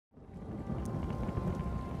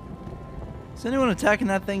Is anyone attacking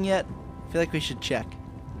that thing yet? I feel like we should check.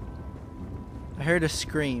 I heard a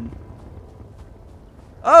scream.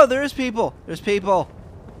 Oh, there's people! There's people!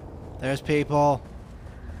 There's people!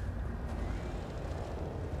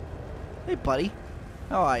 Hey, buddy.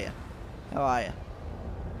 How are you? How are you?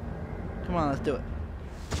 Come on, let's do it.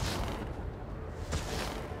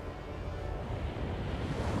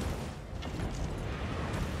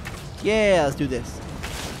 Yeah, let's do this.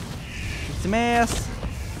 Kick some ass.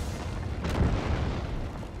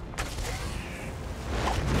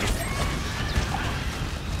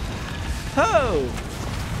 Ho!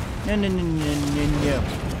 No, no, no, no, no, no.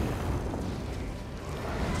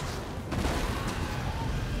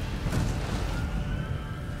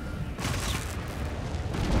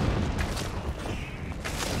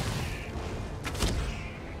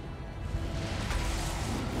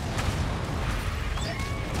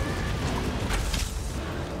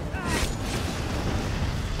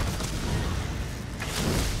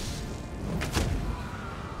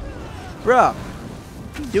 Bruh,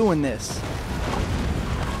 you doing this?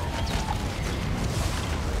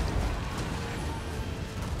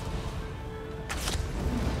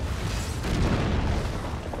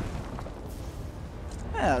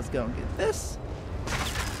 Yeah, let's go and get this.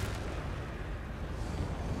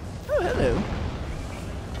 Oh, hello.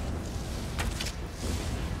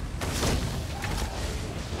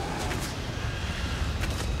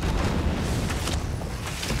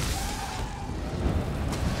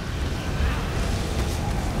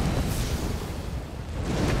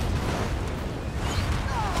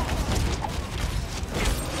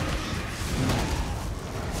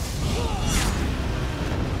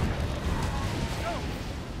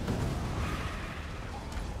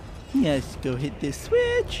 Let's go hit this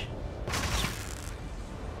switch.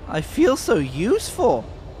 I feel so useful.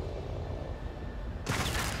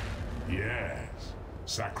 Yes.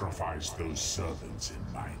 Sacrifice those servants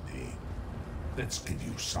in my name. Let's give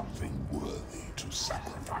you something worthy to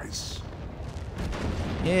sacrifice.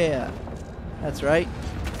 Yeah, that's right.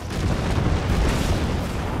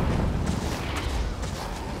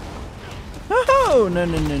 Oh, no,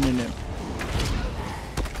 no, no, no, no.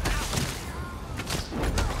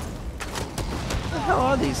 What the hell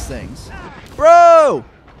are these things? Bro!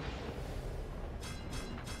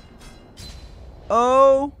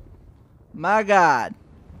 Oh my god.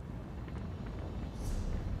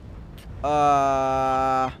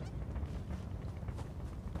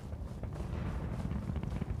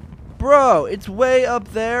 Bro, it's way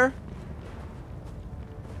up there.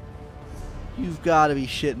 You've got to be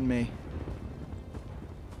shitting me.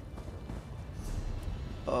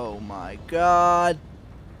 Oh my god.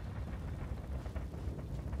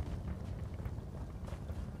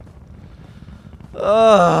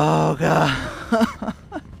 Oh god.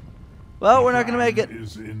 Well, we're not gonna make it. The plan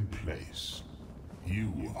is in place.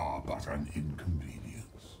 You are but an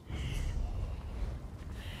inconvenience.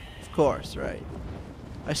 Of course, right.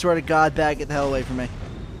 I swear to God, Bat, get the hell away from me.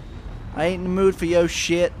 I ain't in the mood for yo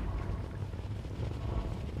shit.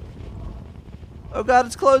 Oh god,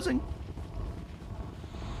 it's closing.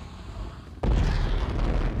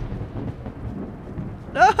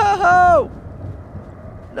 No!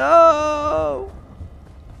 No!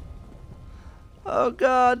 Oh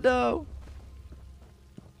god, no.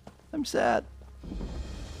 I'm sad.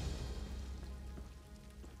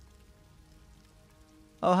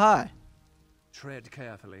 Oh, hi. Tread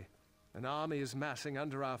carefully. An army is massing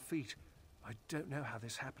under our feet. I don't know how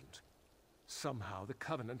this happened. Somehow the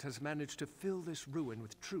Covenant has managed to fill this ruin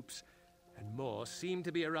with troops, and more seem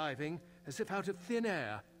to be arriving as if out of thin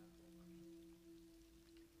air.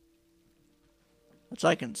 That's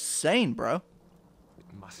like insane, bro.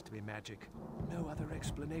 It must be magic. No other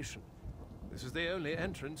explanation. This is the only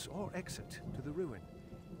entrance or exit to the ruin.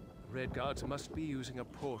 The Red Guards must be using a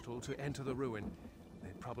portal to enter the ruin. They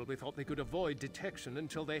probably thought they could avoid detection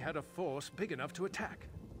until they had a force big enough to attack.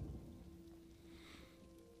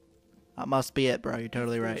 That must be it, bro. You're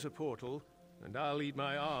totally right. There's a portal, and I'll eat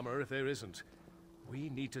my armor if there isn't. We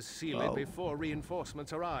need to seal it before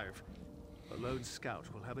reinforcements arrive. A lone scout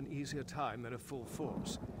will have an easier time than a full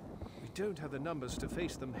force. We don't have the numbers to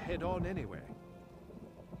face them head-on anyway.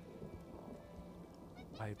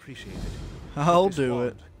 I appreciate it. I'll Take this do wand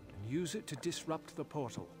it. and use it to disrupt the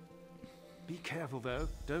portal. Be careful, though.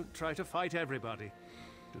 Don't try to fight everybody.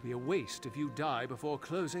 It'll be a waste if you die before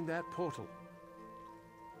closing that portal.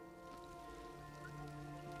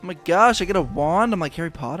 Oh my gosh, I get a wand? I'm like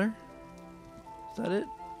Harry Potter? Is that it?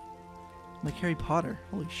 I'm like Harry Potter.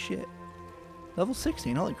 Holy shit. Level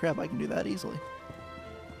 16. Holy crap, I can do that easily.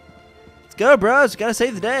 Let's go, bros. Gotta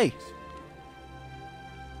save the day.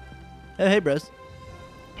 Oh, hey, bros.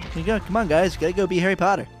 Here you go. Come on, guys. Gotta go be Harry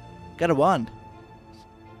Potter. Got a wand.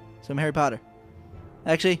 So I'm Harry Potter.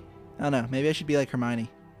 Actually, I don't know. Maybe I should be like Hermione.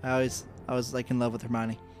 I was like in love with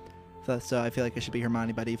Hermione. So I feel like I should be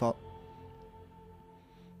Hermione by default.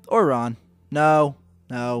 Or Ron. No.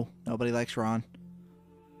 No. Nobody likes Ron.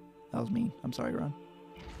 That was mean. I'm sorry, Ron.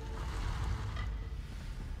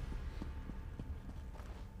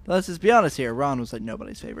 Let's just be honest here. Ron was like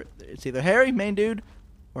nobody's favorite. It's either Harry, main dude,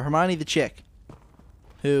 or Hermione the chick,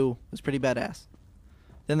 who was pretty badass.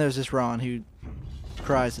 Then there's this Ron who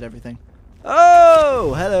cries at everything.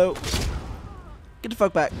 Oh, hello. Get the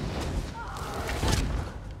fuck back.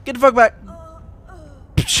 Get the fuck back.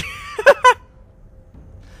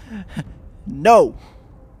 No.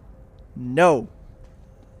 No.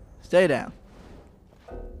 Stay down.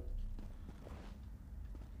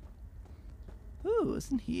 Ooh,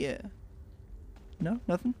 isn't here? No,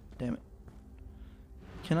 nothing? Damn it.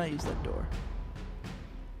 Can I use that door?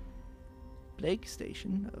 Blake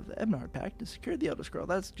Station of the Ebnard Pact to secure the Elder Scroll.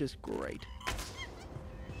 That's just great.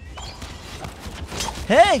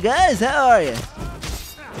 Hey guys, how are you?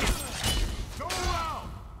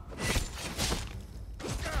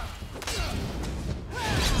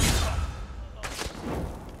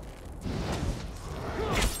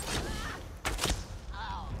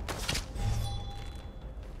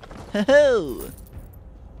 Ho ho!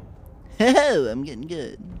 Ho ho! I'm getting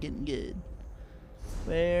good. Getting good.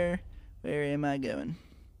 Where am I going?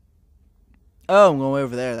 Oh, I'm going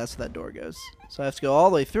over there. That's where that door goes. So I have to go all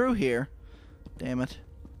the way through here. Damn it.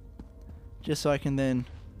 Just so I can then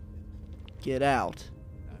get out.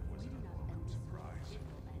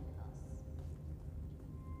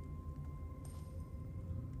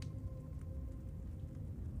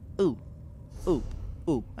 Ooh. Ooh.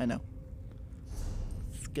 Ooh, I know.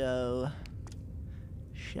 Let's go.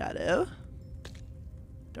 Shadow.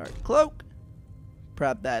 Dark cloak.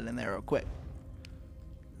 Prop that in there real quick.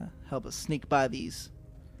 Help us sneak by these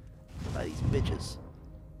bitches.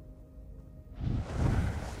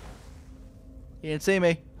 You didn't see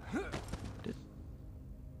me.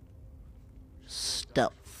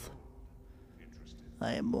 Stealth.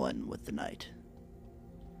 I am one with the night.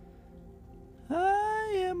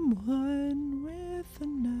 I am one with the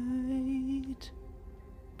night,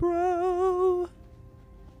 bro.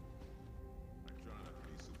 I'm trying not to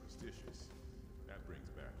be superstitious. That brings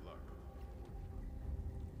bad luck.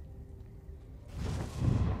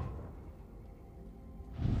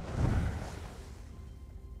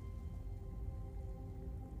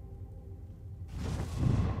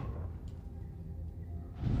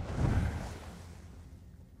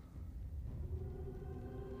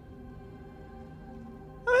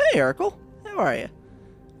 Oh, hey, Urkel. How are you?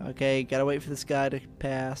 Okay, gotta wait for this guy to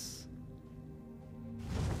pass.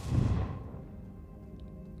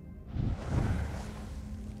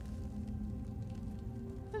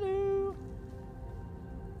 Hello.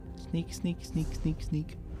 Sneak, sneak, sneak, sneak,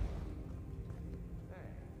 sneak.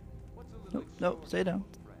 Nope, nope, stay down.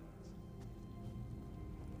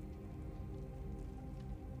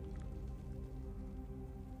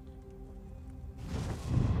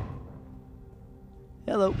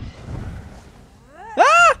 Hello.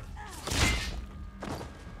 Ah!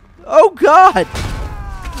 Oh God!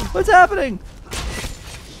 What's happening?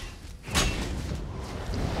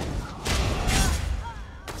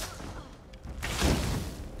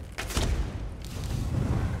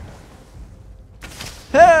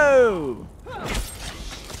 Ho!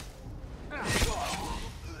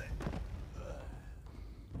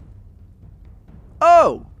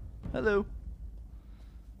 Oh! Hello.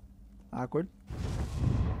 Awkward.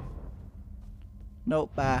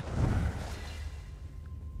 Nope, bye.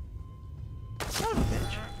 Son of a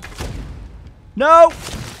bitch. No!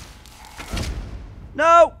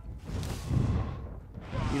 No!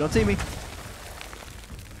 You don't see me.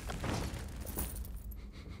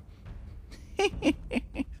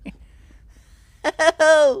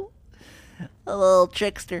 Oh! A little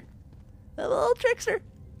trickster. A little trickster.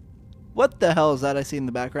 What the hell is that I see in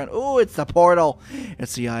the background? Oh, it's the portal.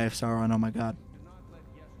 It's the Eye of Sauron. Oh my God.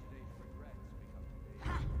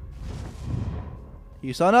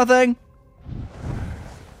 You saw nothing?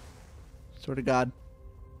 Swear to God.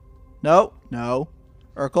 No, no.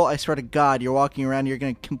 Urkel, I swear to God, you're walking around, you're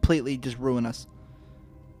going to completely just ruin us.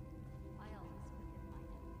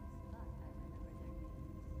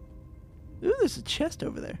 Ooh, there's a chest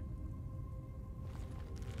over there.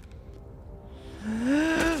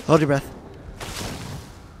 Hold your breath.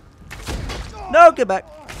 No, get back.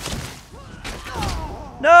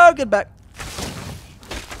 No, get back.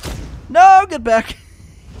 No, get back.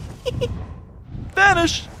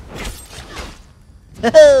 Vanish!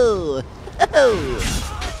 Oh!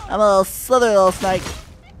 Oh! I'm a little slithery little snake.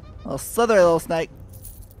 A little slithery little snake.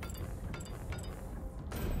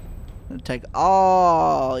 I'm gonna take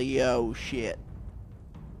all yo shit.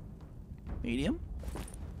 Medium.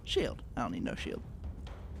 Shield. I don't need no shield.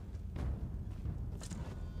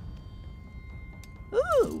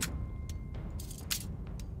 Ooh.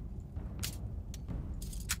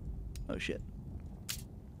 Oh shit.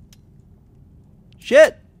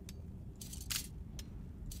 Shit!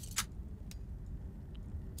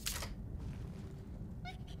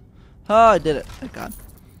 Oh, I did it. Thank God.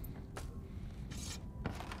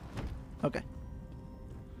 Okay.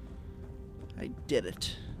 I did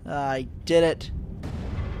it. I did it.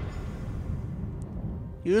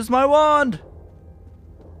 Use my wand!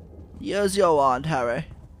 Use your wand, Harry.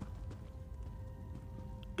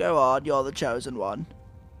 Go on, you're the chosen one.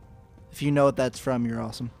 If you know what that's from, you're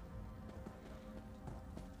awesome.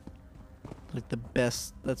 Like the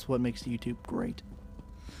best, that's what makes YouTube great.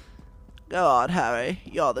 Go on, Harry,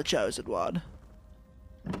 you're the chosen one.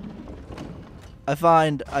 I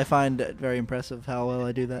find it very impressive how well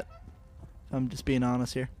I do that. If I'm just being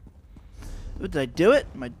honest here. But did I do it?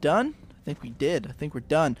 Am I done? I think we did. I think we're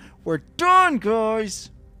done. We're done,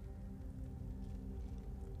 guys!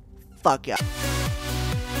 Fuck yeah.